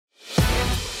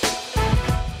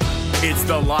It's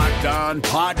the Locked On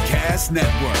Podcast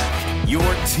Network, your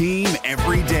team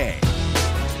every day.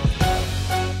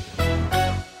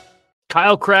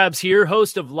 Kyle Krabs here,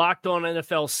 host of Locked On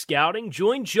NFL Scouting.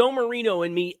 Join Joe Marino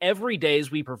and me every day as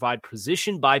we provide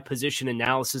position-by-position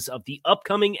analysis of the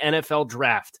upcoming NFL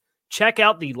Draft. Check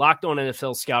out the Locked On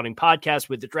NFL Scouting podcast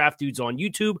with the Draft Dudes on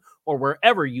YouTube or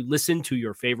wherever you listen to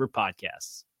your favorite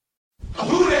podcasts.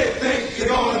 Who they think they're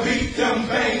gonna beat them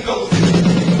Bengals?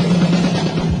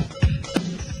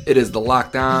 It is the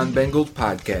Locked On Bengals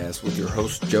podcast with your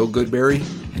hosts Joe Goodberry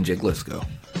and Jake Lisco.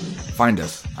 Find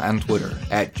us on Twitter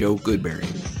at Joe Goodberry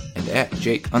and at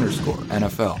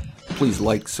Jake_NFL. Please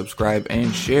like, subscribe,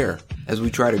 and share as we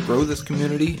try to grow this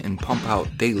community and pump out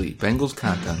daily Bengals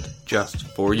content just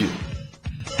for you. Who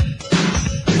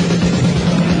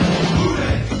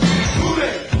they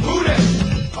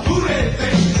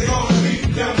think they're gonna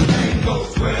beat them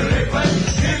Bengals? Where they play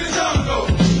in the jungle.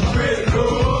 I'm ready to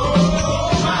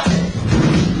roll my.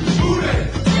 Who they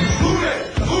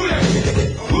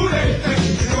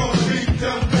think they're gonna beat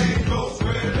them Bengals?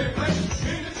 Where they play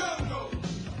in the jungle.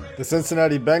 The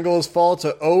Cincinnati Bengals fall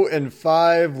to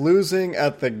 0-5, losing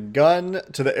at the gun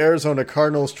to the Arizona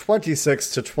Cardinals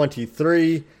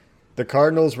 26-23. The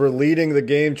Cardinals were leading the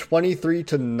game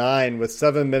 23-9 with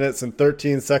 7 minutes and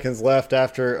 13 seconds left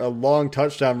after a long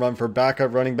touchdown run for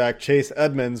backup running back Chase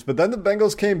Edmonds. But then the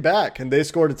Bengals came back and they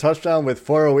scored a touchdown with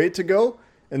 4:08 to go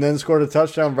and then scored a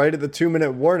touchdown right at the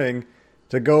 2-minute warning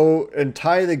to go and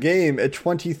tie the game at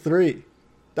 23.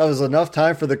 That was enough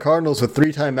time for the Cardinals with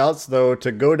 3 timeouts, though,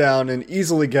 to go down and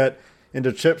easily get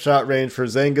into chip shot range for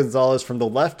Zane Gonzalez from the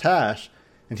left hash,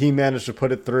 and he managed to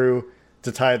put it through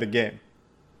to tie the game.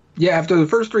 Yeah, after the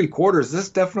first 3 quarters, this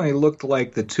definitely looked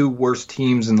like the 2 worst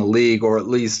teams in the league, or at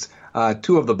least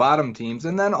 2 of the bottom teams.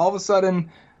 And then all of a sudden,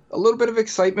 a little bit of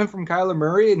excitement from Kyler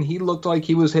Murray, and he looked like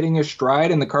he was hitting his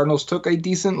stride, and the Cardinals took a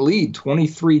decent lead,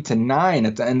 23-9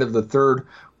 at the end of the third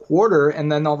quarter. And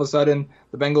then all of a sudden,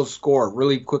 the Bengals score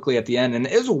really quickly at the end. And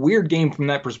it was a weird game from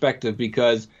that perspective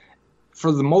because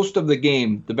for the most of the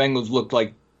game, the Bengals looked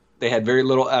like they had very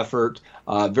little effort,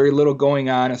 very little going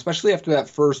on, especially after that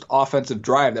first offensive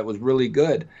drive that was really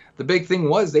good. The big thing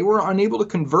was they were unable to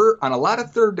convert on a lot of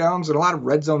third downs and a lot of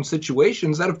red zone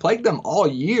situations that have plagued them all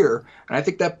year, and I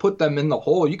think that put them in the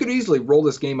hole. You could easily roll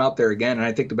this game out there again, and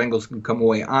I think the Bengals can come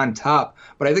away on top,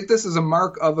 but I think this is a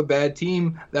mark of a bad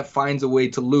team that finds a way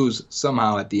to lose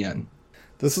somehow at the end.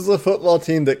 This is a football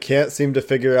team that can't seem to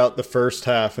figure out the first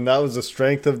half, and that was the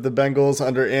strength of the Bengals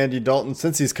under Andy Dalton.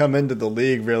 Since he's come into the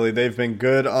league, really, they've been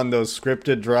good on those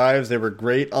scripted drives. They were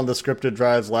great on the scripted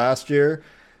drives last year,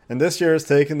 and this year has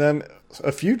taken them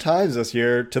a few times this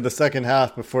year to the second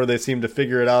half before they seem to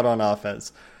figure it out on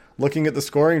offense. Looking at the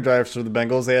scoring drives for the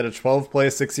Bengals, they had a 12-play,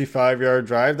 65-yard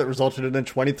drive that resulted in a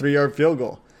 23-yard field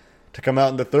goal. To come out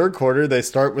in the third quarter, they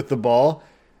start with the ball,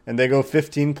 and they go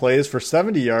 15 plays for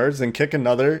 70 yards and kick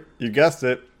another, you guessed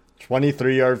it,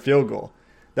 23-yard field goal.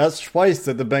 That's twice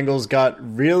that the Bengals got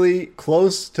really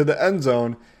close to the end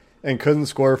zone and couldn't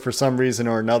score for some reason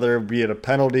or another, be it a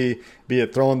penalty, be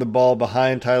it throwing the ball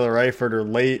behind Tyler Eifert or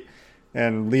late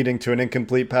and leading to an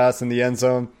incomplete pass in the end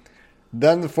zone.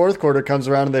 Then the fourth quarter comes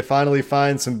around and they finally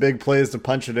find some big plays to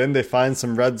punch it in. They find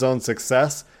some red zone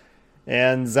success.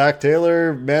 And Zach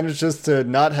Taylor manages to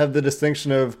not have the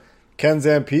distinction of Ken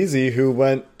Zampese, who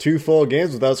went 2 full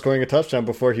games without scoring a touchdown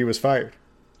before he was fired.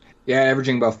 Yeah,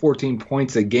 averaging about 14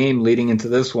 points a game leading into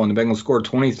this one. The Bengals scored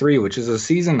 23, which is a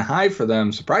season high for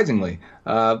them, surprisingly.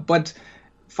 But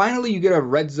finally, you get a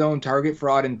red zone target for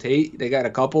Auden Tate. They got a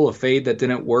couple of fade that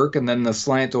didn't work, and then the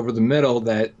slant over the middle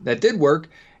that did work.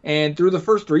 And through the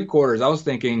first 3 quarters, I was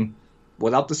thinking,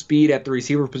 without the speed at the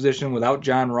receiver position, without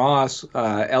John Ross,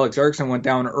 Alex Erickson went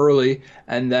down early,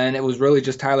 and then it was really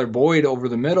just Tyler Boyd over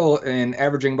the middle and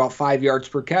averaging about 5 yards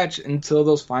per catch until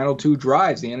those final 2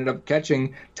 drives. He ended up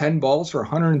catching 10 balls for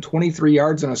 123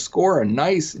 yards and a score, a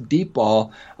nice deep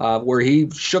ball where he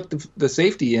shook the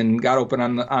safety and got open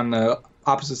on the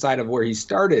opposite side of where he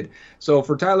started. So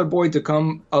for Tyler Boyd to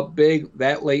come up big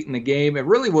that late in the game, it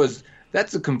really was.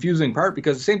 That's the confusing part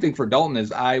because the same thing for Dalton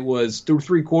is I was through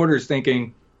 3 quarters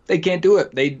thinking they can't do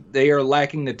it. They are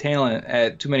lacking the talent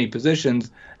at too many positions.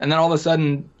 And then all of a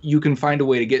sudden you can find a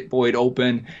way to get Boyd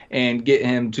open and get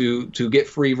him to get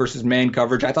free versus man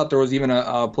coverage. I thought there was even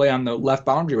a play on the left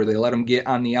boundary where they let him get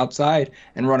on the outside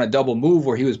and run a double move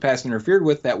where he was pass interfered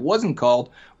with that wasn't called,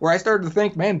 where I started to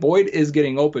think, man, Boyd is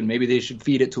getting open. Maybe they should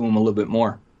feed it to him a little bit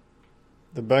more.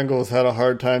 The Bengals had a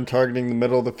hard time targeting the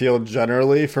middle of the field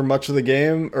generally for much of the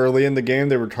game. Early in the game,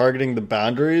 they were targeting the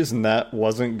boundaries, and that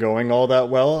wasn't going all that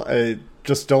well. I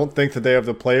just don't think that they have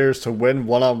the players to win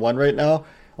one-on-one right now.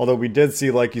 Although we did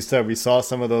see, like you said, we saw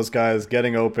some of those guys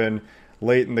getting open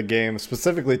late in the game,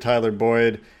 specifically Tyler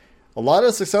Boyd. A lot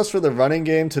of success for the running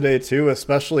game today, too,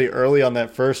 especially early on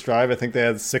that first drive. I think they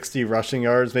had 60 rushing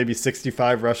yards, maybe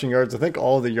 65 rushing yards. I think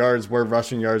all of the yards were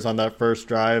rushing yards on that first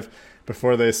drive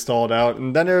before they stalled out.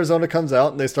 And then Arizona comes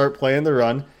out and they start playing the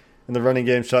run, and the running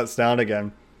game shuts down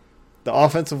again. The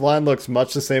offensive line looks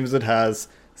much the same as it has.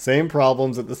 Same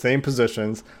problems at the same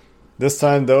positions. This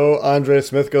time, though, Andre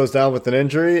Smith goes down with an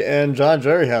injury, and John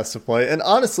Jerry has to play. And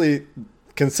honestly,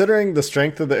 considering the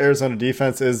strength of the Arizona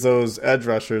defense is those edge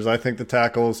rushers, I think the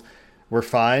tackles were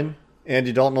fine.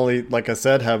 Andy Dalton only, like I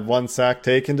said, had 1 sack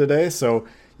taken today, so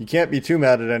you can't be too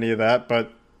mad at any of that.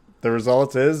 But the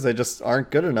result is they just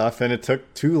aren't good enough, and it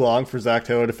took too long for Zach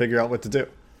Taylor to figure out what to do.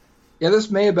 Yeah,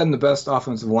 this may have been the best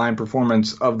offensive line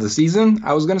performance of the season.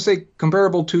 I was going to say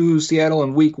comparable to Seattle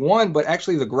in week 1, but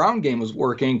actually the ground game was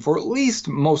working for at least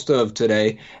most of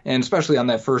today, and especially on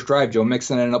that first drive. Joe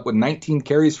Mixon ended up with 19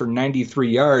 carries for 93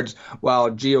 yards,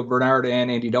 while Gio Bernard and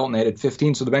Andy Dalton added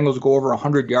 15, so the Bengals go over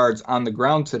 100 yards on the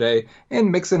ground today,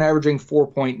 and Mixon averaging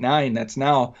 4.9. That's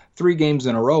now 3 games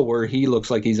in a row where he looks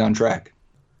like he's on track.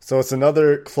 So it's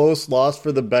another close loss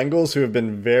for the Bengals, who have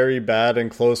been very bad in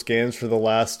close games for the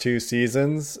last 2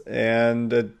 seasons.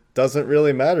 And it doesn't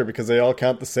really matter because they all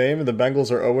count the same. And the Bengals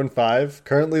are 0-5,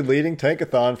 currently leading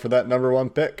Tankathon for that number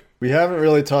 1 pick. We haven't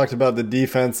really talked about the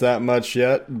defense that much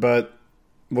yet, but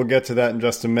we'll get to that in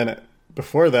just a minute.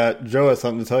 Before that, Joe has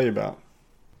something to tell you about.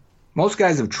 Most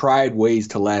guys have tried ways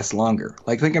to last longer,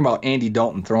 like thinking about Andy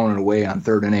Dalton throwing it away on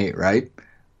 3rd and 8, right?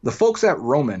 The folks at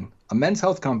Roman, a men's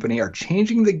health company, are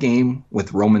changing the game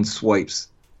with Roman swipes.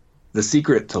 The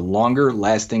secret to longer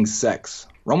lasting sex.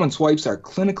 Roman swipes are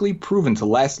clinically proven to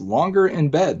last longer in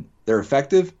bed. They're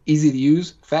effective, easy to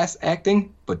use, fast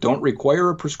acting, but don't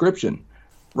require a prescription.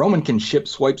 Roman can ship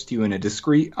swipes to you in a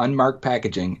discreet, unmarked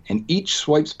packaging, and each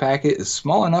swipes packet is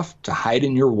small enough to hide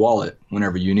in your wallet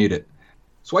whenever you need it.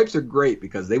 Swipes are great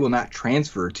because they will not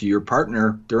transfer to your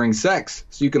partner during sex,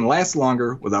 so you can last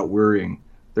longer without worrying.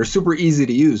 They're super easy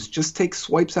to use. Just take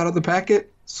swipes out of the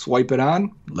packet, swipe it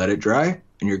on, let it dry,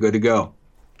 and you're good to go.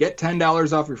 Get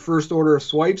 $10 off your first order of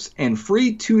swipes and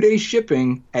free 2-day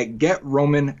shipping at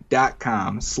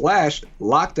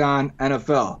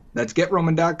GetRoman.com/LockedOnNFL. That's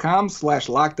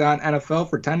GetRoman.com/LockedOnNFL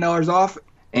for $10 off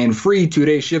and free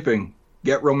 2-day shipping.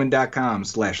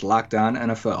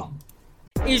 GetRoman.com/LockedOnNFL.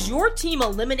 Is your team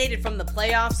eliminated from the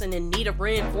playoffs and in need of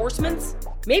reinforcements?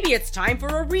 Maybe it's time for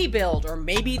a rebuild, or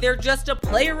maybe they're just a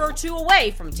player or 2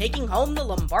 away from taking home the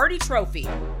Lombardi Trophy.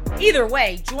 Either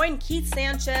way, join Keith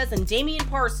Sanchez and Damian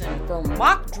Parson for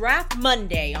Mock Draft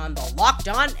Monday on the Locked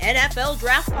On NFL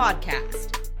Draft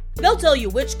Podcast. They'll tell you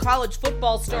which college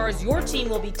football stars your team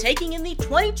will be taking in the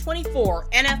 2024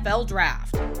 NFL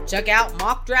Draft. Check out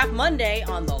Mock Draft Monday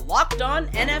on the Locked On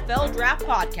NFL Draft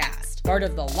Podcast, part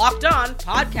of the Locked On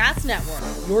Podcast Network,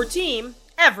 your team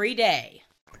every day.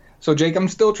 So, Jake, I'm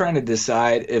still trying to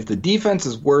decide if the defense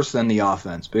is worse than the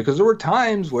offense, because there were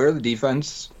times where the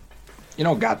defense,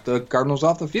 got the Cardinals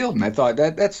off the field. And I thought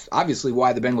that's obviously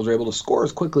why the Bengals were able to score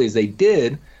as quickly as they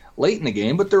did late in the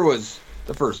game. But there was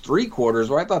the first 3 quarters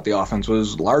where I thought the offense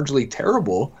was largely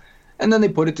terrible. And then they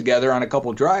put it together on a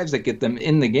couple drives that get them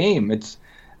in the game. It's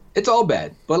all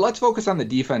bad. But let's focus on the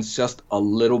defense just a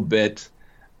little bit.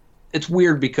 It's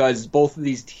weird because both of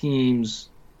these teams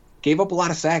gave up a lot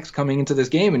of sacks coming into this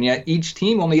game, and yet each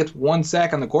team only gets 1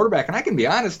 sack on the quarterback. And I can be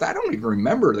honest, I don't even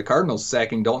remember the Cardinals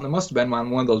sacking Dalton. It must have been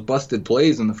on one of those busted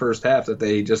plays in the first half that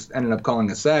they just ended up calling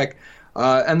a sack.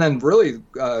 And then really,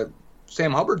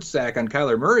 Sam Hubbard's sack on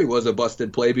Kyler Murray was a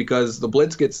busted play because the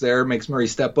blitz gets there, makes Murray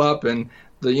step up, and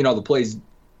the play's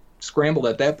scrambled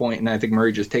at that point, and I think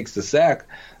Murray just takes the sack.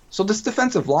 So this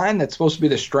defensive line that's supposed to be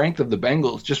the strength of the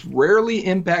Bengals just rarely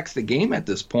impacts the game at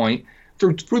this point.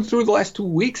 Through the last 2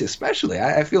 weeks especially.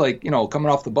 I feel like,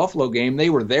 coming off the Buffalo game, they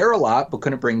were there a lot but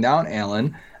couldn't bring down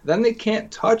Allen. Then they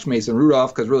can't touch Mason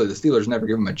Rudolph because really the Steelers never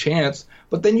give him a chance.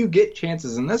 But then you get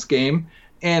chances in this game,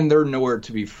 and they're nowhere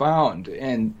to be found.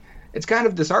 And it's kind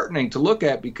of disheartening to look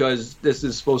at because this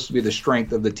is supposed to be the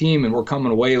strength of the team, and we're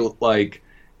coming away like,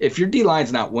 if your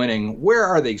D-line's not winning, where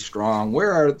are they strong?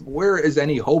 Where is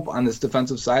any hope on this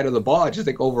defensive side of the ball? I just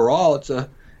think overall it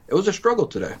was a struggle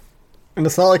today. And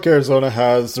it's not like Arizona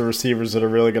has the receivers that are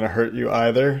really going to hurt you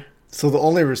either. So the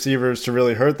only receivers to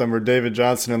really hurt them were David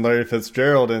Johnson and Larry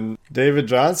Fitzgerald. And David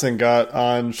Johnson got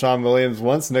on Sean Williams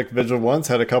once. Nick Vigil once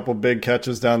had a couple big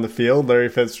catches down the field. Larry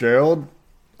Fitzgerald,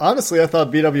 honestly, I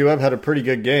thought B.W. Webb had a pretty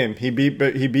good game. He beat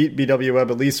B.W.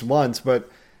 Webb at least once,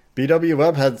 but B.W.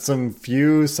 Webb had some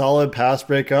few solid pass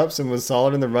breakups and was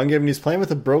solid in the run game. And he's playing with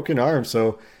a broken arm,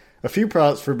 so a few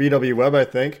props for BW Webb, I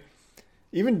think.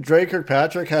 Even Dre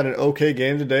Kirkpatrick had an okay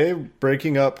game today,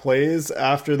 breaking up plays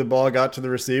after the ball got to the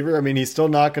receiver. I mean, he's still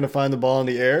not going to find the ball in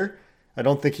the air. I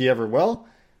don't think he ever will.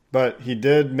 But he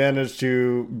did manage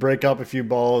to break up a few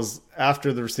balls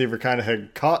after the receiver kind of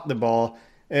had caught the ball.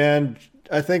 And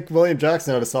I think William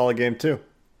Jackson had a solid game too.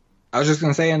 I was just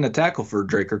going to say, in the tackle for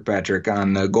Drake Kirkpatrick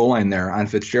on the goal line there on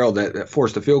Fitzgerald that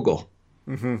forced a field goal.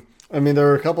 Mm-hmm. I mean, there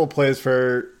were a couple of plays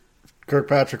for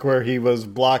Kirkpatrick where he was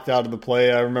blocked out of the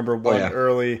play. I remember one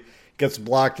early, gets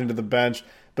blocked into the bench.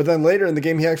 But then later in the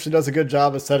game, he actually does a good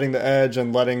job of setting the edge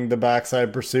and letting the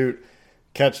backside pursuit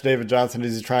catch David Johnson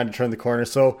as he's trying to turn the corner.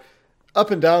 So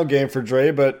up and down game for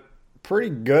Dre, but pretty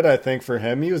good, I think, for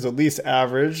him. He was at least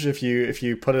average if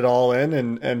you put it all in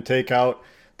and take out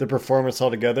the performance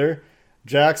altogether.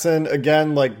 Jackson,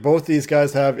 again, like both these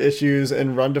guys have issues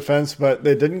in run defense, but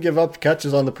they didn't give up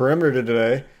catches on the perimeter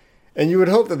today. And you would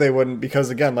hope that they wouldn't because,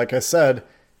 again, like I said,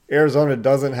 Arizona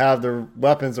doesn't have the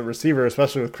weapons at receiver,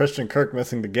 especially with Christian Kirk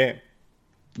missing the game.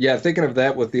 Yeah, thinking of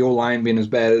that with the O-line being as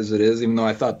bad as it is, even though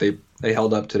I thought they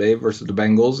held up today versus the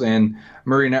Bengals, and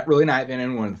Murray not having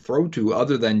anyone to throw to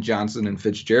other than Johnson and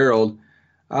Fitzgerald.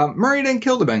 Murray didn't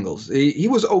kill the Bengals. He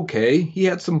was okay. He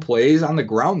had some plays on the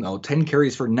ground, though. 10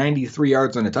 carries for 93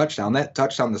 yards and a touchdown. That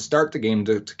touchdown to start the game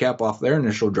to cap off their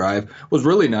initial drive was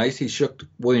really nice. He shook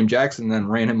William Jackson and then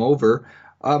ran him over.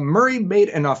 Murray made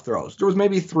enough throws. There was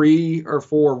maybe 3 or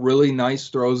 4 really nice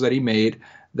throws that he made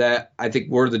that I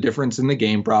think were the difference in the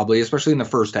game, probably, especially in the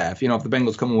first half. You know, if the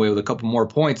Bengals come away with a couple more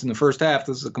points in the first half,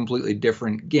 this is a completely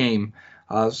different game.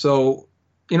 So,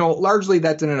 you know, largely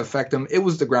that didn't affect them. It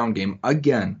was the ground game,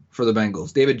 again, for the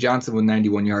Bengals. David Johnson with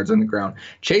 91 yards on the ground.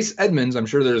 Chase Edmonds, I'm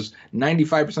sure there's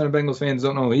 95% of Bengals fans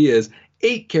don't know who he is,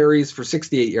 8 carries for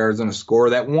 68 yards on a score.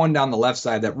 That one down the left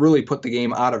side that really put the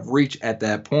game out of reach at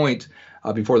that point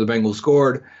before the Bengals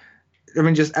scored. I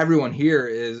mean, just everyone here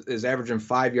is averaging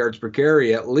 5 yards per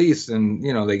carry at least. And,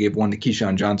 you know, they gave one to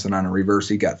Keyshawn Johnson on a reverse.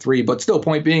 He got 3. But still,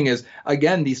 point being is,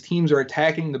 again, these teams are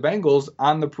attacking the Bengals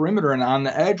on the perimeter and on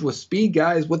the edge with speed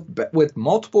guys, with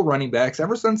multiple running backs.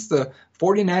 Ever since the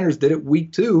 49ers did it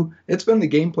week 2, it's been the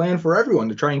game plan for everyone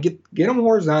to try and get them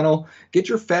horizontal, get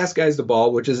your fast guys the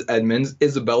ball, which is Edmonds.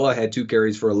 Isabella had 2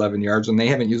 carries for 11 yards, and they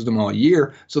haven't used them all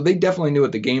year. So they definitely knew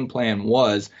what the game plan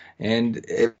was, and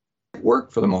it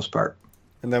worked for the most part.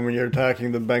 And then when you're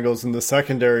attacking the Bengals in the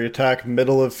secondary, attack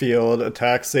middle of field,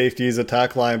 attack safeties,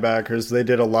 attack linebackers. They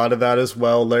did a lot of that as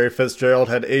well. Larry Fitzgerald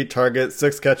had 8 targets,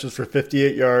 6 catches for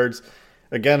 58 yards.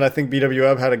 Again, I think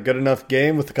BWM had a good enough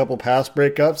game with a couple pass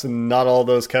breakups, and not all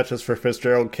those catches for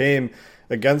Fitzgerald came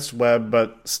against Webb,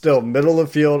 but still middle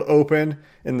of field open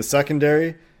in the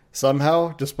secondary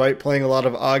somehow, despite playing a lot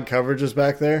of odd coverages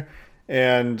back there,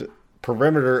 and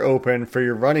perimeter open for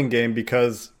your running game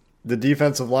because the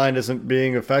defensive line isn't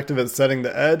being effective at setting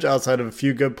the edge outside of a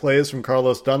few good plays from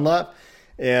Carlos Dunlap.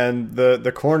 And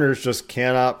the corners just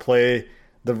cannot play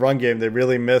the run game. They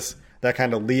really miss that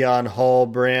kind of Leon Hall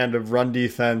brand of run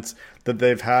defense that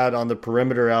they've had on the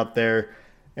perimeter out there.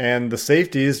 And the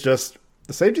safeties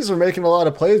are making a lot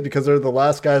of plays because they're the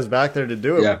last guys back there to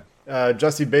do it. Yeah.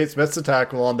 Jesse Bates missed a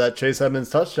tackle on that Chase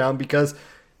Edmonds touchdown because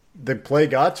the play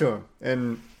got to him.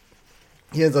 And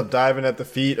he ends up diving at the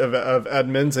feet of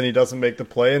Edmonds, and he doesn't make the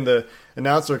play. And the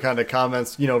announcer kind of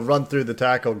comments, run through the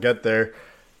tackle, get there.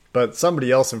 But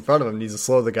somebody else in front of him needs to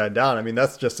slow the guy down. I mean,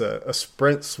 that's just a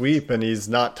sprint sweep, and he's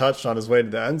not touched on his way to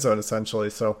the end zone, essentially.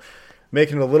 So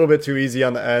making it a little bit too easy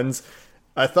on the ends.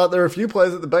 I thought there were a few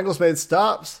plays that the Bengals made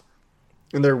stops,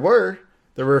 and there were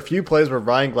a few plays where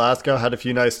Ryan Glasgow had a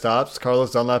few nice stops.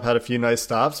 Carlos Dunlap had a few nice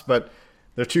stops, but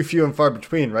they're too few and far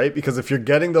between, right? Because if you're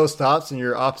getting those stops and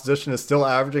your opposition is still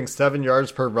averaging 7 yards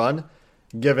per run,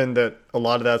 given that a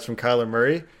lot of that's from Kyler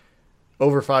Murray,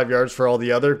 over 5 yards for all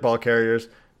the other ball carriers,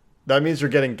 that means you're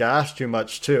getting gashed too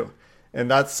much too.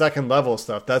 And that's second level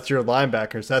stuff. That's your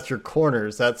linebackers. That's your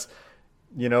corners. That's,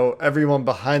 everyone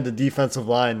behind the defensive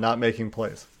line not making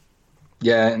plays.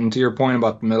 Yeah, and to your point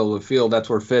about the middle of the field, that's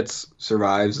where Fitz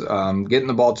survives. Getting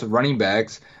the ball to running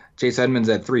backs. Chase Edmonds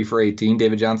had 3 for 18.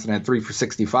 David Johnson had 3 for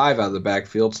 65 out of the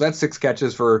backfield. So that's 6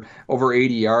 catches for over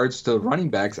 80 yards to running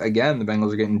backs. Again, the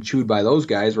Bengals are getting chewed by those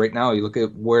guys. Right now, you look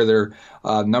at where their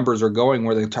numbers are going,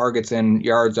 where the targets and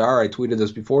yards are. I tweeted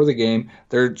this before the game.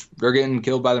 They're getting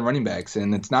killed by the running backs,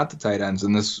 and it's not the tight ends.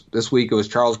 And this week, it was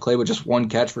Charles Clay with just 1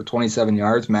 catch for 27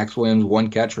 yards. Max Williams, 1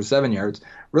 catch for 7 yards.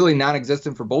 Really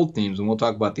non-existent for both teams, and we'll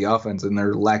talk about the offense and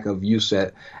their lack of use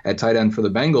at tight end for the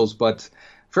Bengals. But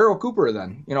Farrell Cooper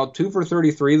then, 2 for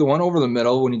 33, the one over the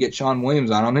middle when you get Sean Williams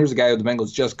on him. Here's a guy who the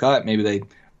Bengals just cut. Maybe they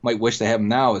might wish to have him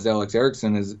now as Alex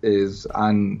Erickson is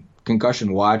on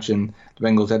concussion watch, and the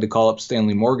Bengals had to call up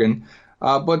Stanley Morgan.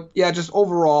 But yeah, just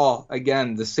overall,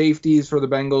 again, the safeties for the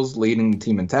Bengals leading the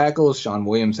team in tackles. Sean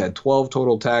Williams had 12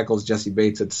 total tackles. Jesse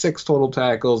Bates had 6 total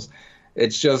tackles.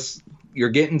 It's just you're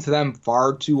getting to them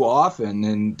far too often,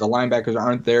 and the linebackers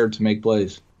aren't there to make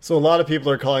plays. So a lot of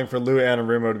people are calling for Lou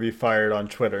Anarumo to be fired on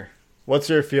Twitter. What's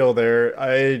your feel there?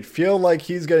 I feel like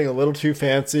he's getting a little too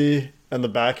fancy, and the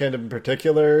back end in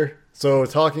particular. So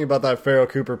talking about that Pharoh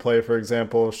Cooper play, for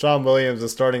example, Sean Williams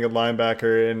is starting at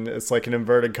linebacker, and it's like an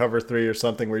inverted cover 3 or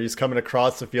something where he's coming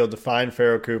across the field to find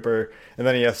Pharoh Cooper, and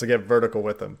then he has to get vertical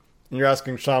with him. And you're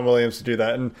asking Sean Williams to do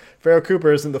that. And Pharoh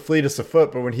Cooper isn't the fleetest of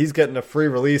foot, but when he's getting a free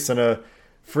release and a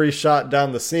free shot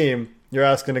down the seam, you're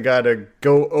asking a guy to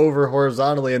go over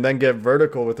horizontally and then get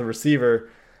vertical with the receiver.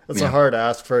 That's a hard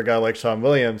ask for a guy like Sean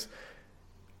Williams.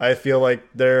 I feel like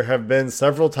there have been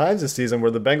several times this season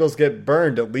where the Bengals get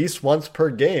burned at least once per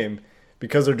game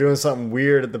because they're doing something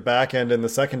weird at the back end in the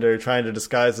secondary trying to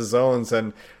disguise the zones.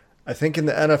 And I think in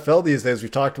the NFL these days,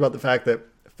 we've talked about the fact that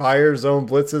fire zone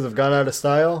blitzes have gone out of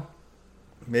style.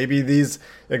 Maybe these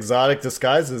exotic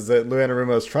disguises that Lou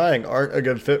Anarumo is trying aren't a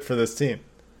good fit for this team.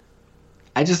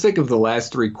 I just think of the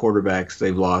last 3 quarterbacks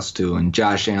they've lost to, and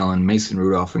Josh Allen, Mason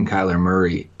Rudolph, and Kyler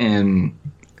Murray. And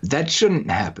that shouldn't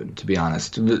happen, to be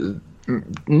honest.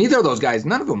 Neither of those guys,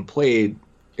 none of them played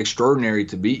extraordinary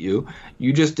to beat you.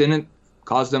 You just didn't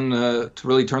cause them to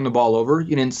really turn the ball over.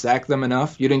 You didn't sack them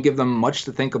enough. You didn't give them much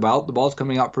to think about. The ball's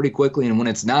coming out pretty quickly, and when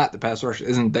it's not, the pass rush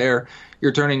isn't there.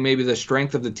 You're turning maybe the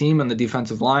strength of the team on the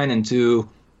defensive line into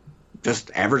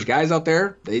just average guys out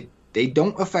there. They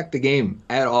don't affect the game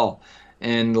at all.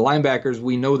 And the linebackers,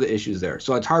 we know the issues there.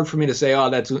 So it's hard for me to say,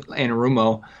 oh, that's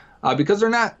Anarumo, because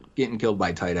they're not getting killed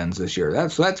by tight ends this year.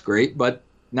 That's great, but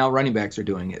now running backs are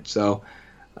doing it. So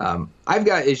I've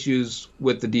got issues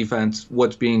with the defense,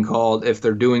 what's being called, if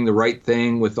they're doing the right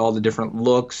thing with all the different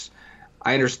looks.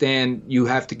 I understand you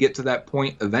have to get to that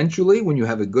point eventually when you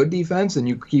have a good defense and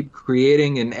you keep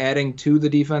creating and adding to the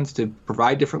defense to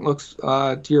provide different looks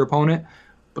to your opponent,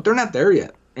 but they're not there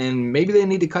yet. And maybe they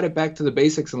need to cut it back to the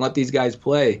basics and let these guys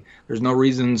play. There's no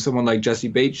reason someone like Jesse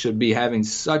Bates should be having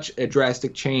such a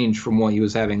drastic change from what he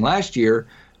was having last year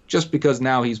just because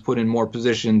now he's put in more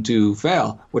position to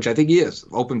fail, which I think he is.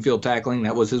 Open field tackling,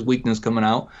 that was his weakness coming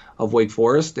out of Wake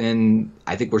Forest, and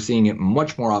I think we're seeing it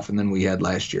much more often than we had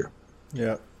last year.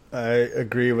 Yeah, I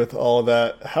agree with all of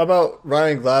that. How about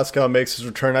Ryan Glasgow makes his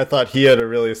return? I thought he had a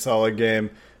really solid game.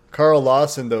 Carl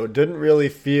Lawson, though, didn't really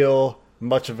feel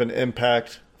much of an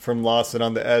impact from Lawson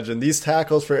on the edge, and these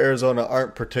tackles for Arizona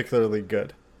aren't particularly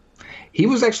good. He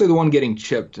was actually the one getting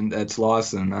chipped, and that's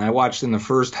Lawson. I watched in the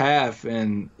first half,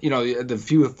 and the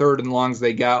few third and longs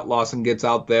they got, Lawson gets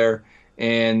out there,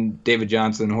 and David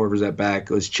Johnson, whoever's at back,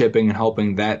 was chipping and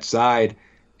helping that side,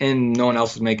 and no one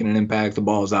else is making an impact. The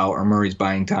ball's out, or Murray's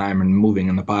buying time and moving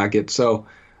in the pocket. So,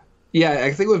 yeah,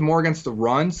 I think it was more against the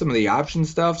run, some of the option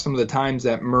stuff, some of the times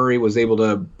that Murray was able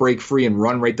to break free and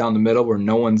run right down the middle where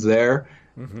no one's there.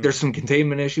 Mm-hmm. There's some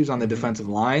containment issues on the defensive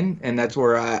line, and that's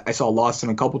where I saw Lawson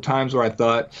a couple times where I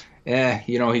thought,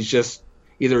 he's just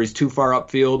either he's too far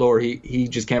upfield or he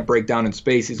just can't break down in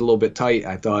space. He's a little bit tight,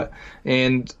 I thought.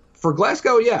 And for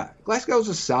Glasgow, Glasgow's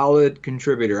a solid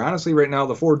contributor. Honestly, right now,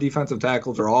 the 4 defensive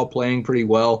tackles are all playing pretty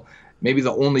well. Maybe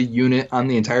the only unit on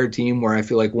the entire team where I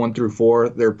feel like 1 through 4,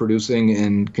 they're producing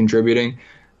and contributing.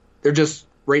 They're just,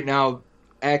 right now,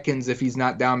 Atkins, if he's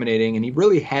not dominating, and he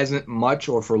really hasn't much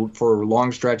or for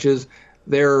long stretches,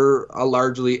 they're a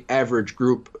largely average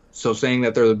group. So saying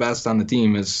that they're the best on the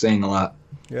team is saying a lot.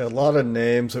 Yeah, a lot of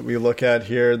names that we look at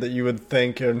here that you would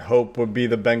think and hope would be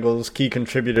the Bengals' key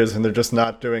contributors, and they're just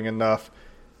not doing enough.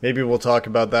 Maybe we'll talk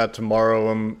about that tomorrow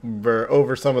when we're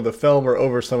over some of the film or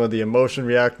over some of the emotion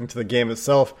reacting to the game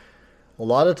itself. A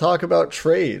lot of talk about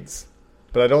trades,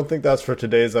 but I don't think that's for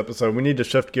today's episode. We need to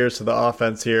shift gears to the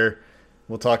offense here.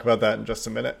 We'll talk about that in just a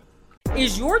minute.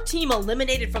 Is your team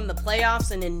eliminated from the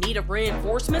playoffs and in need of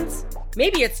reinforcements?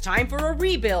 Maybe it's time for a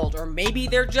rebuild, or maybe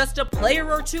they're just a player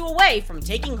or 2 away from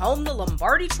taking home the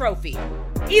Lombardi Trophy.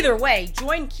 Either way,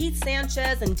 join Keith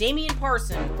Sanchez and Damian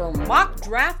Parson for Mock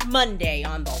Draft Monday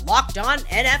on the Locked On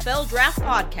NFL Draft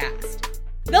Podcast.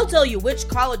 They'll tell you which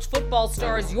college football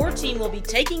stars your team will be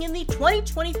taking in the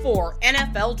 2024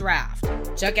 NFL Draft.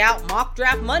 Check out Mock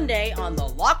Draft Monday on the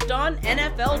Locked On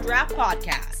NFL Draft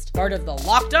Podcast, part of the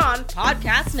Locked On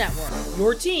Podcast Network.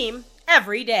 Your team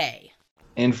every day.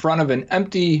 In front of an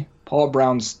empty Paul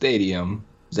Brown Stadium,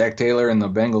 Zach Taylor and the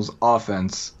Bengals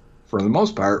offense, for the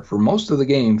most part, for most of the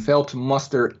game, failed to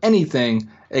muster anything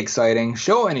exciting,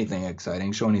 show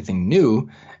anything new.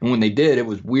 And when they did, it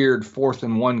was weird 4th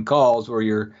and 1 calls where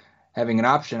you're having an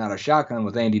option out of shotgun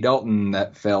with Andy Dalton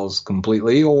that fails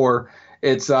completely, or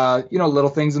it's little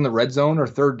things in the red zone or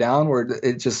third down where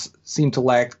it just seemed to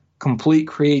lack complete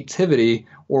creativity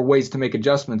or ways to make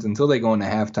adjustments until they go into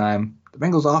halftime. The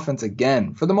Bengals offense,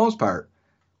 again, for the most part,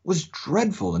 was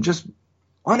dreadful and just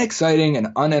unexciting and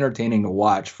unentertaining to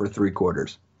watch for 3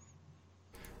 quarters.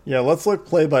 Yeah, let's look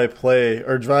play by play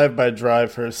or drive by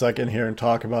drive for a second here and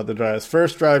talk about the drives.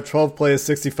 First drive, 12 plays,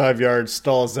 65 yards,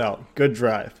 stalls out. Good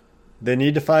drive. They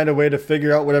need to find a way to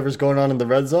figure out whatever's going on in the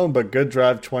red zone, but good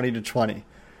drive, 20-20.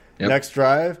 Yep. Next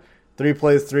drive, 3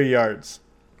 plays, 3 yards.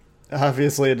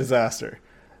 Obviously a disaster.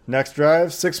 Next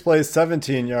drive, 6 plays,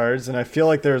 17 yards, and I feel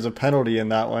like there was a penalty in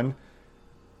that one.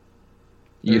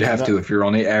 You'd have to if you're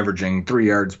only averaging 3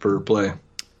 yards per play.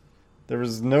 There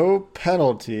was no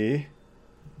penalty.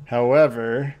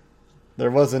 However,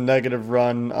 there was a negative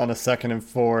run on a 2nd and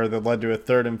 4 that led to a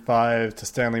 3rd and 5 to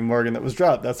Stanley Morgan that was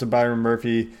dropped. That's a Byron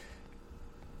Murphy.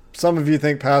 Some of you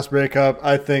think pass breakup.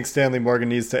 I think Stanley Morgan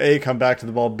needs to A, come back to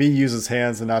the ball, B, use his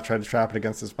hands and not try to trap it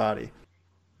against his body.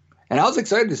 And I was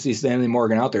excited to see Stanley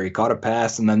Morgan out there. He caught a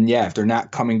pass, and then, if they're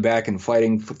not coming back and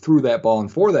fighting through that ball and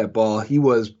for that ball, he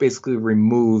was basically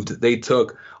removed. They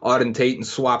took Auden Tate and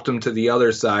swapped him to the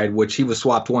other side, which he was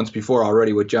swapped once before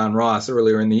already with John Ross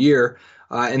earlier in the year.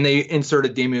 And they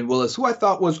inserted Damian Willis, who I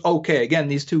thought was okay. Again,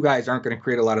 these two guys aren't going to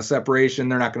create a lot of separation.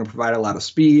 They're not going to provide a lot of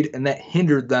speed, and that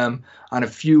hindered them on a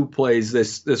few plays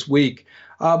this week.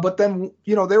 But then,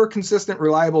 they were consistent,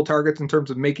 reliable targets in terms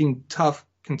of making tough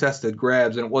contested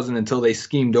grabs, and it wasn't until they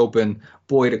schemed open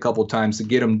Boyd a couple times to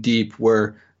get him deep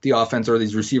where the offense or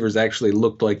these receivers actually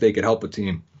looked like they could help a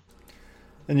team.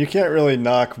 And you can't really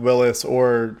knock Willis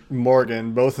or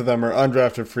Morgan. Both of them are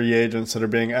undrafted free agents that are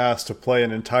being asked to play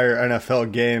an entire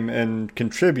NFL game and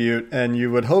contribute, and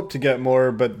you would hope to get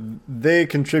more, but they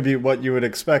contribute what you would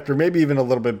expect, or maybe even a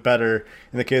little bit better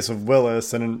in the case of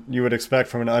Willis than you would expect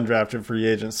from an undrafted free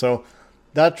agent. So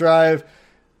that drive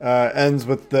ends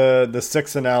with the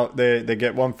 6 and out. They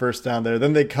get 1 first down there.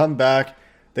 Then they come back.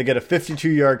 They get a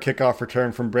 52-yard kickoff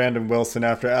return from Brandon Wilson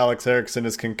after Alex Erickson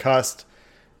is concussed.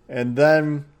 And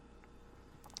then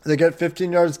they get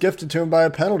 15 yards gifted to him by a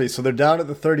penalty. So they're down at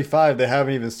the 35. They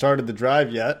haven't even started the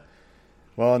drive yet.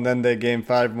 Well, and then they gain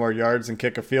 5 more yards and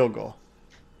kick a field goal.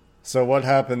 So what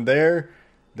happened there?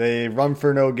 They run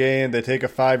for no gain. They take a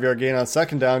 5-yard gain on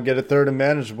 2nd down, get a 3rd and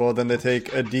manageable. Then they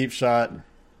take a deep shot.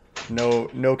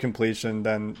 No completion.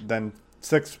 Then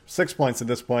 6 points at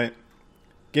this point.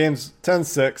 Game's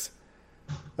 10-6.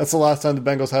 That's the last time the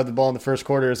Bengals had the ball in the first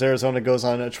quarter as Arizona goes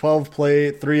on a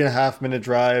 12-play, 3.5-minute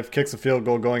drive, kicks a field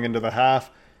goal going into the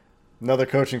half. Another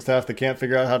coaching staff that can't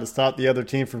figure out how to stop the other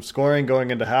team from scoring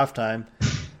going into halftime.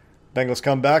 Bengals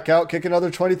come back out, kick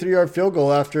another 23-yard field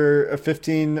goal after a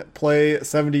 15-play,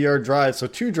 70-yard drive. So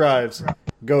 2 drives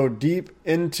go deep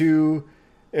into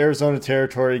Arizona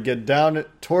territory, get down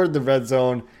toward the red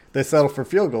zone. They settle for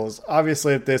field goals.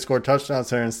 Obviously, if they score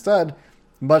touchdowns there instead,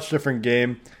 much different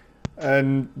game.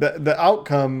 And the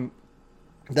outcome,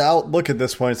 the outlook at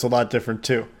this point is a lot different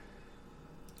too.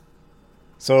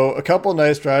 So a couple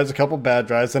nice drives, a couple bad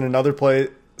drives, and another play,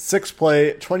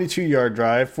 6-play, 22-yard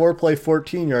drive, 4-play,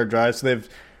 14-yard drive. So they've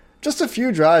just a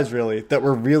few drives really that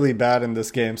were really bad in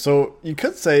this game. So you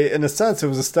could say, in a sense, it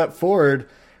was a step forward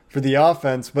for the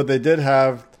offense, but they did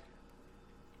have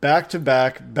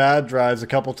back-to-back bad drives a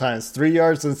couple times. 3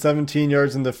 yards and 17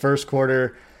 yards in the first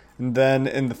quarter. And then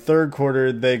in the third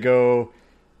quarter, they go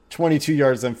 22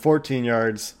 yards and 14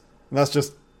 yards. And that's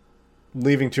just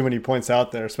leaving too many points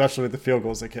out there, especially with the field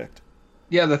goals they kicked.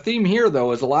 Yeah, the theme here,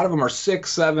 though, is a lot of them are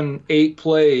 6, 7, 8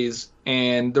 plays,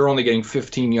 and they're only getting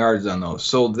 15 yards on those.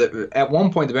 So at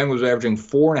one point, the Bengals were averaging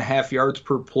 4.5 yards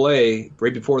per play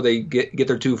right before they get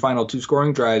their final two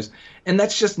scoring drives. And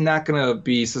that's just not going to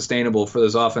be sustainable for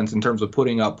this offense in terms of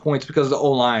putting up points because the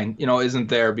O-line, isn't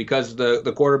there, because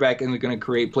the quarterback isn't going to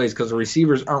create plays because the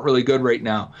receivers aren't really good right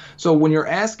now. So when you're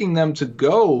asking them to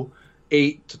go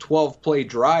 8 to 12 play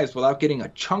drives without getting a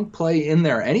chunk play in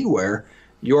there anywhere,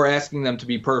 you're asking them to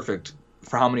be perfect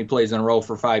for how many plays in a row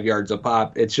for 5 yards a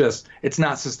pop. It's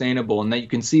not sustainable, and that you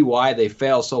can see why they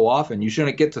fail so often. You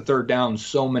shouldn't get to third down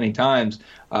so many times.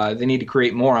 They need to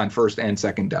create more on first and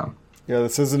second down. Yeah,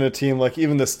 this isn't a team like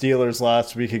even the Steelers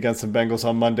last week against the Bengals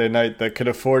on Monday night that could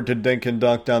afford to dink and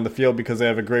dunk down the field because they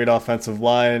have a great offensive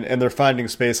line and they're finding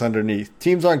space underneath.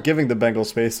 Teams aren't giving the Bengals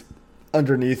space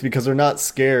underneath because they're not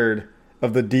scared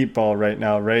of the deep ball right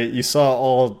now, right? You saw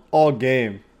all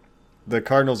game the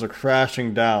Cardinals are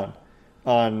crashing down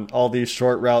on all these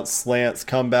short routes, slants,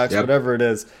 comebacks, whatever it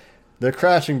is. They're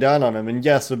crashing down on them. And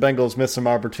yes, the Bengals missed some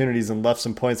opportunities and left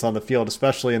some points on the field,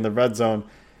 especially in the red zone.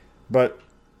 But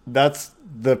that's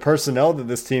the personnel that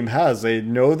this team has. They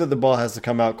know that the ball has to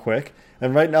come out quick,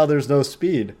 and right now there's no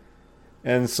speed.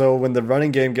 And so when the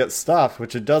running game gets stopped,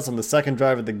 which it does on the second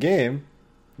drive of the game,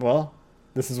 well,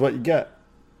 this is what you get.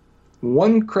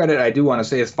 One credit I do want to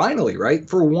say is finally, right?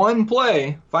 For one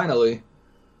play, finally,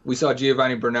 we saw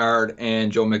Giovanni Bernard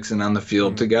and Joe Mixon on the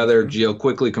field together. Gio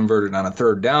quickly converted on a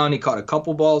third down. He caught a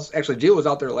couple balls. Actually, Gio was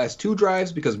out there the last two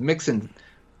drives because Mixon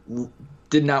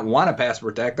did not want to pass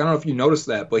protect. I don't know if you noticed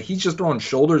that, but he's just throwing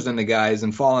shoulders into guys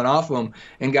and falling off them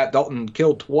and got Dalton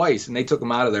killed twice, and they took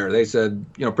him out of there. They said,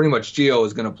 pretty much Gio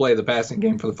is going to play the passing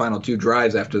game for the final two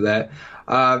drives after that.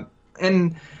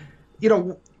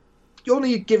 You're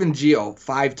only giving Gio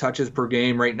 5 touches per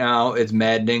game right now. It's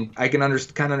maddening. I can kind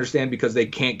of understand because they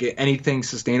can't get anything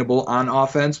sustainable on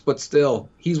offense, but still,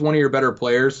 he's one of your better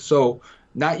players. So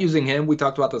not using him, we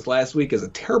talked about this last week, is a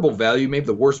terrible value, maybe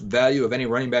the worst value of any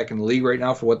running back in the league right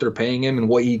now for what they're paying him and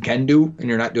what he can do, and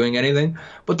you're not doing anything.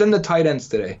 But then the tight ends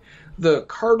today. The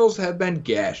Cardinals have been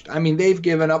gashed. I mean, they've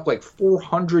given up like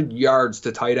 400 yards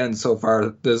to tight ends so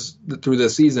far through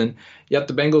this season, yet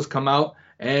the Bengals come out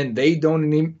and they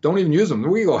don't even use them.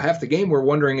 We go half the game, we're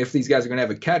wondering if these guys are going to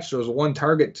have a catch. There was one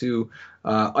target to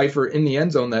Eifert in the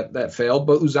end zone that failed,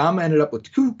 but Uzama ended up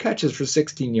with 2 catches for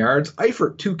 16 yards.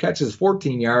 Eifert, 2 catches,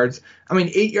 14 yards. I mean,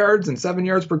 8 yards and 7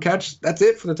 yards per catch. That's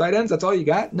it for the tight ends? That's all you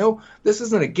got? No, this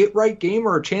isn't a get-right game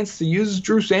or a chance to use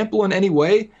Drew Sample in any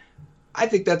way. I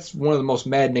think that's one of the most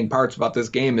maddening parts about this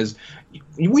game is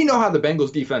we know how the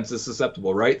Bengals defense is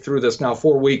susceptible, right, through this now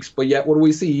 4 weeks, but yet what do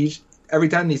we see every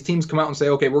time these teams come out and say,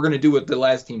 okay, we're going to do what the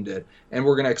last team did, and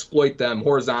we're going to exploit them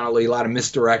horizontally, a lot of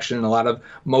misdirection, a lot of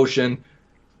motion.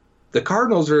 The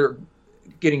Cardinals are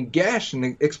getting gashed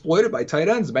and exploited by tight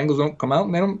ends. The Bengals don't come out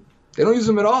and they don't use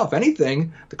them at all. If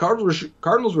anything, the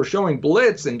Cardinals were showing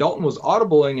blitz, and Dalton was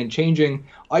audibling and changing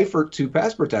Eifert to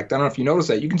pass protect. I don't know if you noticed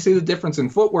that. You can see the difference in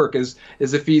footwork is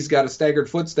if he's got a staggered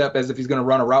footstep, as if he's going to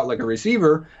run a route like a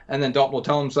receiver, and then Dalton will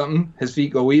tell him something, his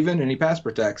feet go even, and he pass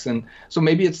protects. And so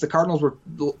maybe it's the Cardinals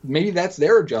maybe that's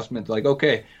their adjustment. Like,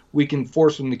 okay, we can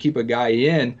force them to keep a guy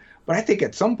in. But I think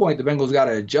at some point the Bengals got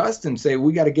to adjust and say,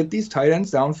 we got to get these tight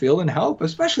ends downfield and help,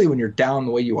 especially when you're down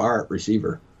the way you are at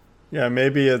receiver. Yeah,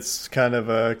 maybe it's kind of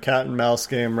a cat and mouse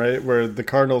game, right? Where the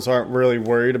Cardinals aren't really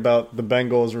worried about the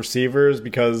Bengals receivers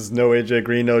because no AJ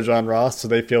Green, no John Ross, so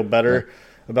they feel better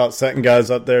about setting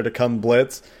guys up there to come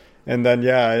blitz. And then,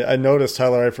 I noticed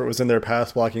Tyler Eifert was in there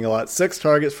pass blocking a lot. 6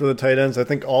 targets for the tight ends. I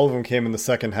think all of them came in the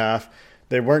second half.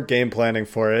 They weren't game planning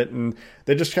for it, and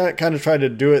they just kind of tried to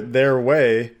do it their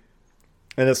way.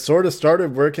 And it sort of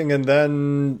started working, and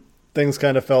then things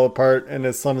kind of fell apart, and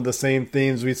it's some of the same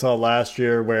themes we saw last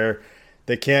year where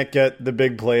they can't get the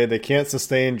big play, they can't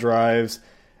sustain drives,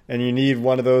 and you need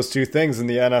one of those two things in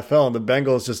the NFL, and the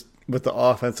Bengals just, with the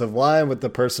offensive line, with the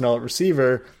personnel at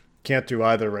receiver, can't do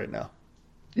either right now.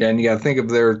 Yeah, and you got to think of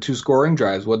their 2 scoring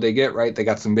drives. What'd they get, right? They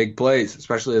got some big plays,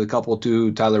 especially the couple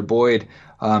to Tyler Boyd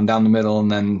down the middle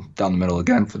and then down the middle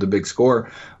again for the big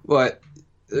score. But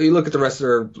you look at the rest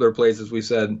of their plays, as we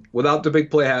said, without the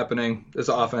big play happening, this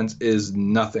offense is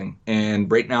nothing. And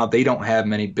right now, they don't have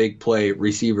many big play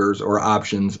receivers or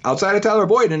options outside of Tyler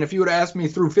Boyd. And if you would have asked me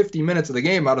through 50 minutes of the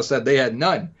game, I would have said they had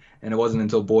none. And it wasn't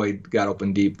until Boyd got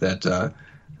open deep that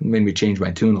made me change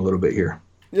my tune a little bit here.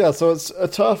 Yeah, so it's a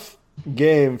tough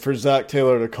game for Zach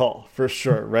Taylor to call, for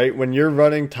sure, right? When you're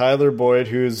running Tyler Boyd,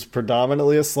 who's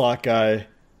predominantly a slot guy,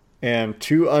 and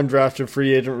 2 undrafted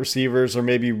free agent receivers, or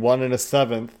maybe 1 and a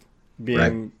 7th,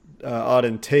 being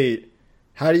Auden Tate,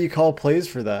 how do you call plays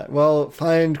for that? Well,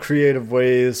 find creative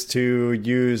ways to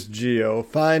use Gio.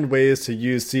 Find ways to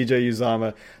use CJ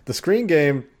Uzama. The screen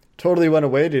game totally went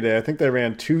away today. I think they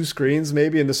ran 2 screens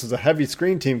maybe, and this is a heavy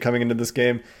screen team coming into this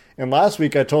game. And last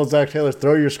week I told Zach Taylor,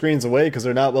 throw your screens away because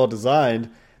they're not well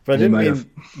designed. But I didn't mean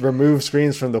remove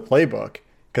screens from the playbook,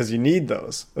 because you need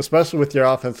those, especially with your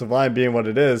offensive line being what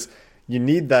it is. You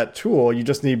need that tool. You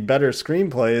just need better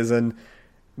screenplays, and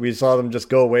we saw them just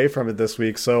go away from it this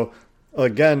week. So,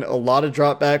 again, a lot of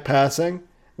drop-back passing,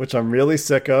 which I'm really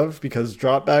sick of, because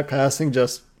drop-back passing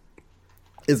just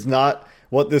is not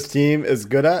what this team is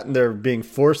good at, and they're being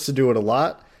forced to do it a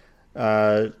lot.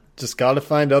 Just got to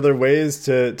find other ways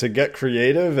to get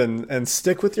creative and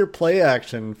stick with your play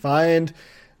action. Find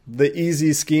the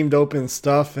easy schemed open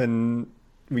stuff, and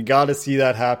we got to see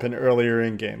that happen earlier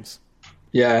in games.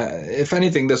 Yeah, if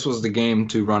anything, this was the game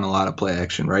to run a lot of play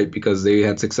action, right? Because they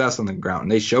had success on the ground.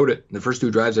 They showed it. The first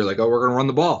 2 drives, they're like, oh, we're going to run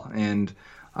the ball. And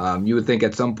you would think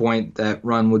at some point that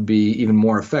run would be even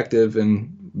more effective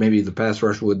and maybe the pass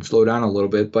rush would slow down a little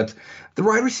bit. But the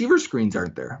wide receiver screens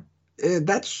aren't there.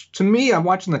 that's, to me, I'm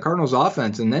watching the Cardinals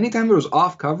offense, and anytime there was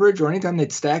off coverage or anytime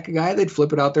they'd stack a guy, they'd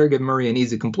flip it out there, give Murray an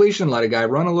easy completion, let a guy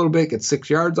run a little bit, get 6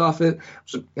 yards off it.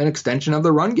 It's an extension of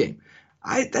the run game.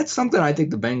 That's something I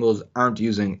think the Bengals aren't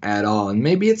using at all. And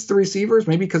maybe it's the receivers,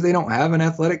 maybe because they don't have an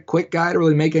athletic, quick guy to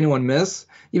really make anyone miss.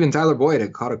 Even Tyler Boyd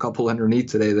had caught a couple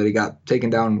underneath today that he got taken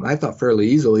down, I thought, fairly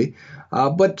easily.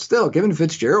 But still, giving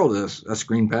Fitzgerald a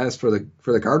screen pass for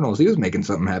the Cardinals, he was making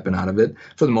something happen out of it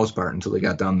for the most part until they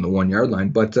got down to the 1 yard line.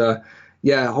 But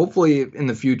yeah, hopefully in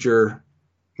the future,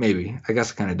 maybe. I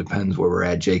guess it kind of depends where we're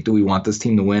at, Jake. Do we want this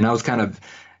team to win? I was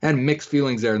had mixed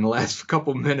feelings there in the last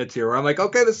couple minutes here where I'm like,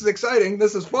 okay, this is exciting.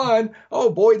 This is fun.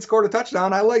 Oh, Boyd scored a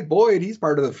touchdown. I like Boyd. He's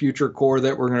part of the future core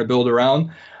that we're going to build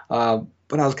around. But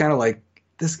I was kind of like,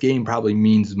 this game probably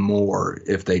means more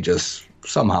if they just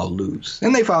somehow lose.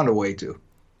 And they found a way to.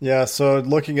 Yeah, so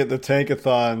looking at the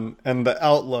Tankathon and the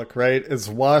outlook, right? It's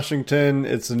Washington,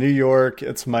 it's New York,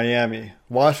 it's Miami.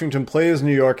 Washington plays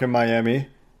New York and Miami.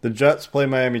 The Jets play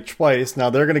Miami twice. Now,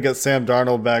 they're going to get Sam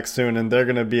Darnold back soon, and they're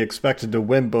going to be expected to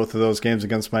win both of those games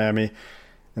against Miami.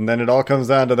 And then it all comes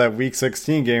down to that Week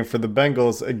 16 game for the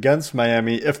Bengals against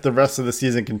Miami if the rest of the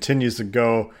season continues to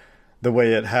go the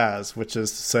way it has, which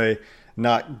is to say,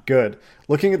 not good.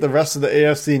 Looking at the rest of the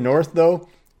AFC North, though,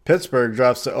 Pittsburgh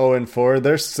drops to 0-4.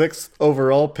 Their 6th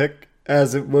overall pick,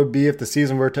 as it would be if the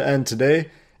season were to end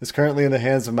today, is currently in the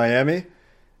hands of Miami.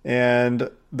 And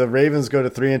the Ravens go to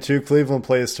 3-2. Cleveland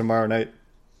plays tomorrow night.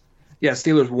 Yeah,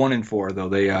 Steelers 1-4 though.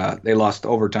 They lost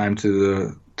overtime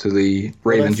to the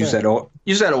Ravens. You said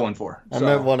 0-4. I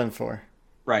meant 1-4.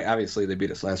 Right. Obviously, they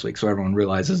beat us last week, so everyone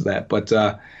realizes that. But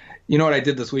you know what I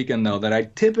did this weekend though that I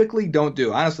typically don't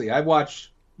do. Honestly, I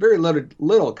watch very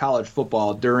little college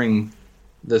football during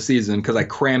the season because I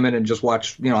cram it and just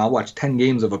watch. I'll watch 10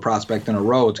 games of a prospect in a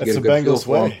row to get a good feel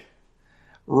for them.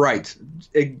 Right.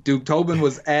 Duke Tobin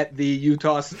was at the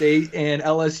Utah State and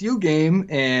LSU game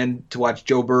and to watch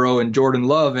Joe Burrow and Jordan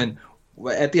Love. And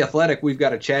at The Athletic, we've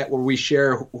got a chat where we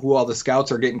share who all the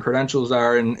scouts are getting credentials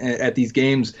are at these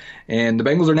games. And the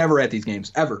Bengals are never at these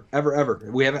games, ever, ever, ever.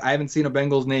 I haven't seen a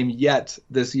Bengals name yet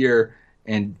this year.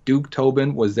 And Duke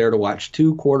Tobin was there to watch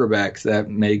 2 quarterbacks that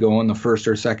may go in the first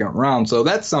or second round. So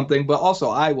that's something. But also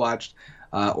I watched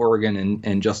Oregon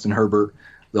and Justin Herbert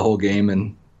the whole game,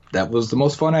 and that was the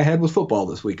most fun I had with football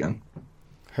this weekend.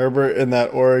 Herbert and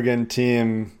that Oregon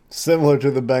team, similar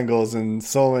to the Bengals in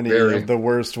so many of the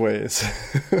worst ways.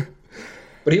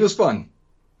 But he was fun.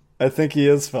 I think he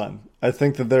is fun. I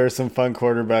think that there are some fun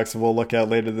quarterbacks that we'll look at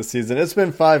later this season. It's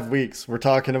been 5 weeks. We're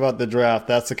talking about the draft.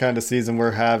 That's the kind of season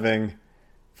we're having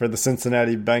for the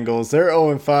Cincinnati Bengals. They're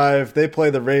 0-5. They play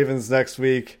the Ravens next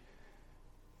week.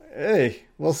 Hey,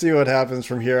 we'll see what happens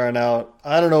from here on out.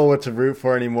 I don't know what to root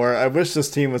for anymore. I wish this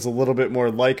team was a little bit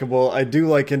more likable. I do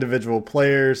like individual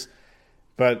players,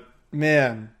 but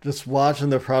man, just watching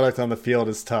the product on the field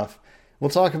is tough. We'll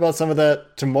talk about some of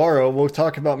that tomorrow. We'll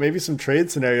talk about maybe some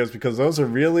trade scenarios because those are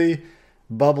really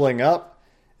bubbling up.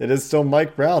 It is still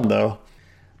Mike Brown, though.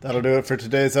 That'll do it for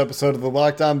today's episode of the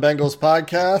Locked On Bengals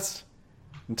podcast.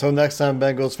 Until next time,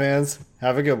 Bengals fans,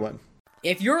 have a good one.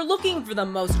 If you're looking for the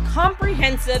most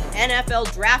comprehensive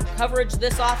NFL draft coverage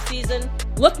this offseason,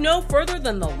 look no further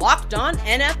than the Locked On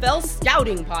NFL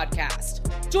Scouting Podcast.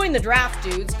 Join the draft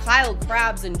dudes, Kyle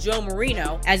Krabs and Joe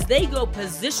Marino, as they go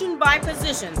position by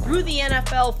position through the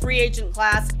NFL free agent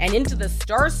class and into the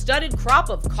star-studded crop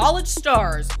of college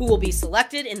stars who will be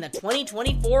selected in the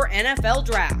 2024 NFL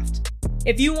Draft.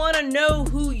 If you want to know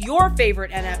who your favorite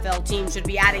NFL team should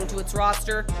be adding to its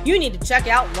roster, you need to check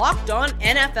out Locked On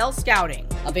NFL Scouting,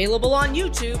 available on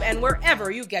YouTube and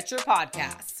wherever you get your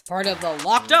podcasts. Part of the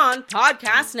Locked On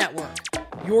Podcast Network,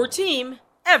 your team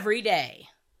every day.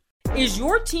 Is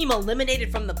your team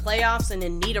eliminated from the playoffs and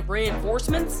in need of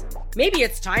reinforcements? Maybe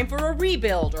it's time for a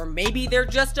rebuild, or maybe they're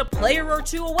just a player or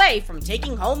two away from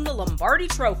taking home the Lombardi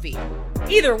Trophy.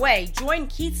 Either way, join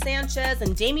Keith Sanchez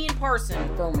and Damian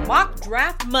Parson for Mock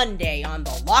Draft Monday on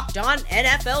the Locked On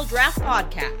NFL Draft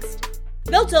Podcast.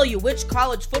 They'll tell you which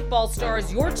college football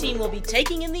stars your team will be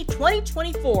taking in the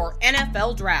 2024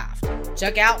 NFL Draft.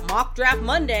 Check out Mock Draft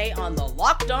Monday on the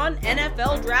Locked On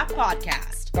NFL Draft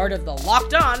Podcast, part of the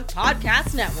Locked On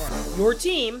Podcast Network, your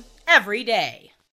team every day.